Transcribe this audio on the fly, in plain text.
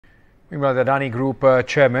Meanwhile, the Adani Group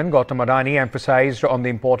chairman Gautam Adani emphasized on the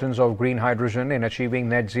importance of green hydrogen in achieving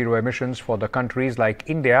net zero emissions for the countries like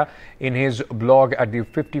India in his blog at the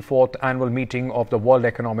 54th annual meeting of the World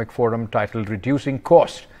Economic Forum titled Reducing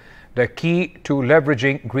Cost, the key to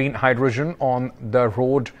leveraging green hydrogen on the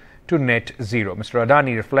road to net zero. Mr.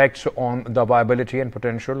 Adani reflects on the viability and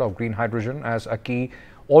potential of green hydrogen as a key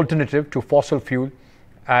alternative to fossil fuel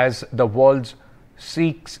as the world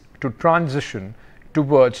seeks to transition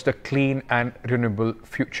towards the clean and renewable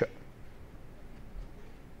future.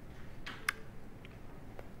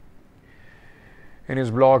 In his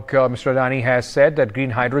blog, Mr. Adani has said that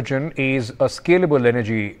green hydrogen is a scalable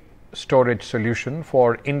energy storage solution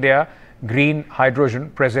for India. Green hydrogen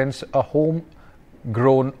presents a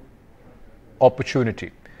homegrown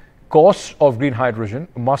opportunity. Costs of green hydrogen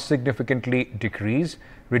must significantly decrease.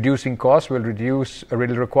 Reducing costs will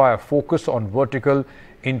require focus on vertical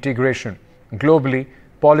integration. Globally,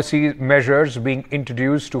 policy measures being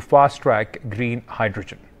introduced to fast-track green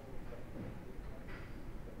hydrogen.